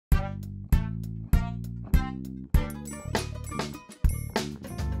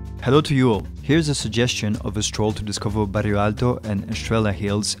Hello to you all. Here's a suggestion of a stroll to discover Bairro Alto and Estela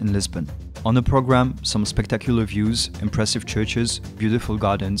hills in Lisbon. On the program, some spectacular views, impressive churches, beautiful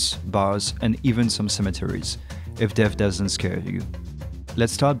gardens, bars, and even some cemeteries, if death doesn't scare you.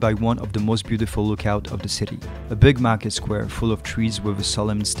 Let's start by one of the most beautiful lookouts of the city. A big market square full of trees with a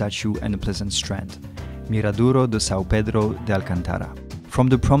solemn statue and a pleasant strand. Miradouro de São Pedro de Alcântara. From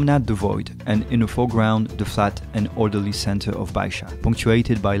the promenade the void, and in the foreground the flat and orderly center of Baixa,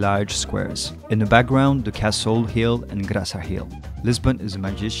 punctuated by large squares. In the background the Castle Hill and Graça hill. Lisbon is a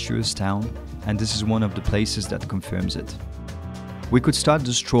majestuous town, and this is one of the places that confirms it. We could start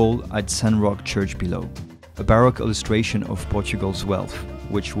the stroll at Saint-Roch Church below, a baroque illustration of Portugal's wealth,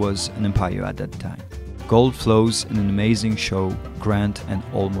 which was an empire at that time. Gold flows in an amazing show, grand and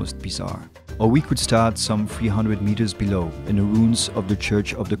almost bizarre. Or we could start some 300 meters below, in the ruins of the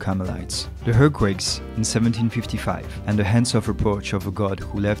Church of the Carmelites. The earthquakes in 1755 and the hands of reproach of a god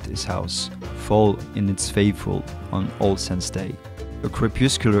who left his house fall in its faithful on All Saints' Day, a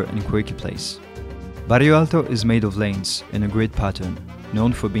crepuscular and quirky place. Bairro Alto is made of lanes in a grid pattern,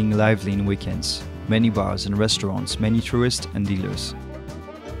 known for being lively in weekends, many bars and restaurants, many tourists and dealers.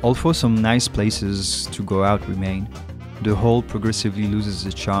 Although some nice places to go out remain, the whole progressively loses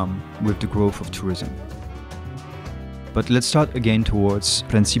its charm with the growth of tourism. But let's start again towards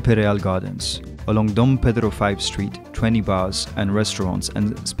Príncipe Real Gardens. Along Dom Pedro 5 Street, 20 bars and restaurants,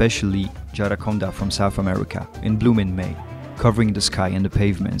 and especially Jaraconda from South America, in bloom in May, covering the sky and the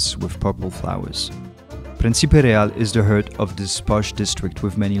pavements with purple flowers. Príncipe Real is the heart of this posh district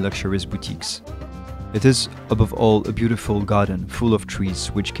with many luxurious boutiques. It is, above all, a beautiful garden full of trees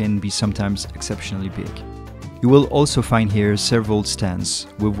which can be sometimes exceptionally big. You will also find here several stands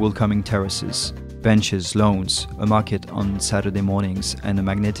with welcoming terraces, benches, lawns, a market on Saturday mornings, and a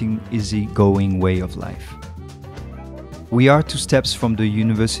magnetic, easy-going way of life. We are 2 steps from the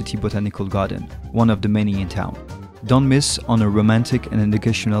University Botanical Garden, one of the many in town. Don't miss on a romantic and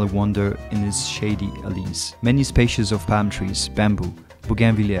educational wonder in its shady alleys. Many species of palm trees, bamboo,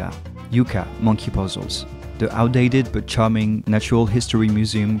 bougainvillea, yucca, monkey puzzles. The outdated but charming Natural History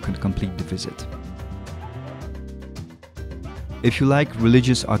Museum could complete the visit. If you like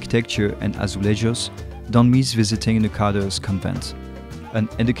religious architecture and azulejos, don't miss visiting the Carter's Convent, an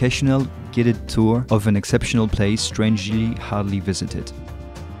educational guided tour of an exceptional place strangely hardly visited.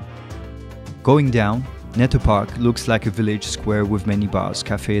 Going down, Neto Park looks like a village square with many bars,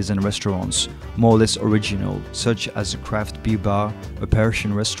 cafes and restaurants, more or less original, such as a craft beer bar, a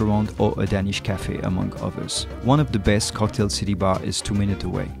Persian restaurant or a Danish cafe, among others. One of the best cocktail city bar is 2 minutes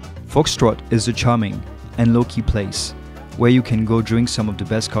away. Foxtrot is a charming and low-key place, where you can go drink some of the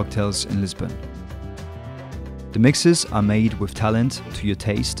best cocktails in Lisbon. The mixes are made with talent to your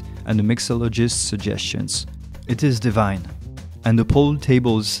taste and the mixologist's suggestions. It is divine, and the pool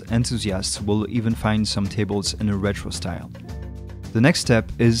tables enthusiasts will even find some tables in a retro style. The next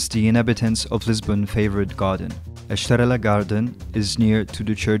step is the inhabitants of Lisbon's favorite garden. Estela Garden is near to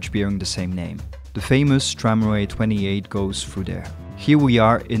the church bearing the same name. The famous tramway 28 goes through there. Here we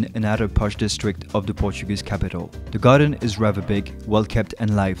are in another posh district of the Portuguese capital. The garden is rather big, well kept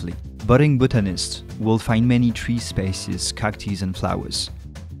and lively. Budding botanists will find many tree spaces, cacti and flowers.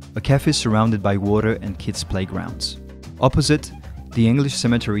 A cafe surrounded by water and kids' playgrounds. Opposite, the English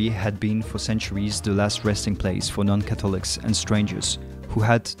cemetery had been for centuries the last resting place for non-Catholics and strangers who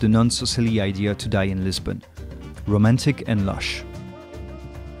had the non-so-silly idea to die in Lisbon. Romantic and lush.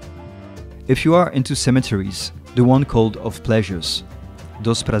 If you are into cemeteries, the one called of pleasures,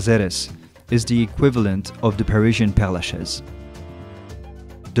 Dos Prazeres, is the equivalent of the Parisian Père Lachaise.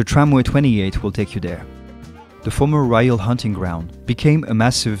 The tramway 28 will take you there. The former royal hunting ground became a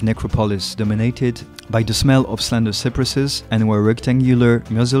massive necropolis dominated by the smell of slender cypresses and where rectangular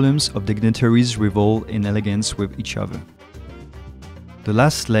mausoleums of dignitaries revel in elegance with each other. The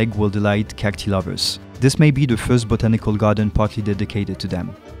last leg will delight cacti lovers. This may be the first botanical garden partly dedicated to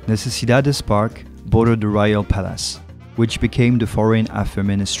them. Necesidades Park bordered the royal palace, which became the Foreign Affairs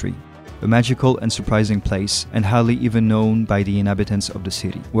Ministry, a magical and surprising place and hardly even known by the inhabitants of the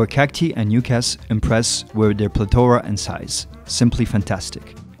city, where cacti and yuccas impress with their plethora and size. Simply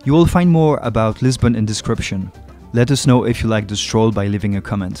fantastic. You will find more about Lisbon in description. Let us know if you like the stroll by leaving a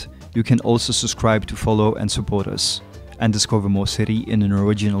comment. You can also subscribe to follow and support us, and discover more city in an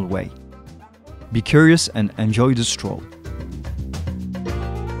original way. Be curious and enjoy the stroll.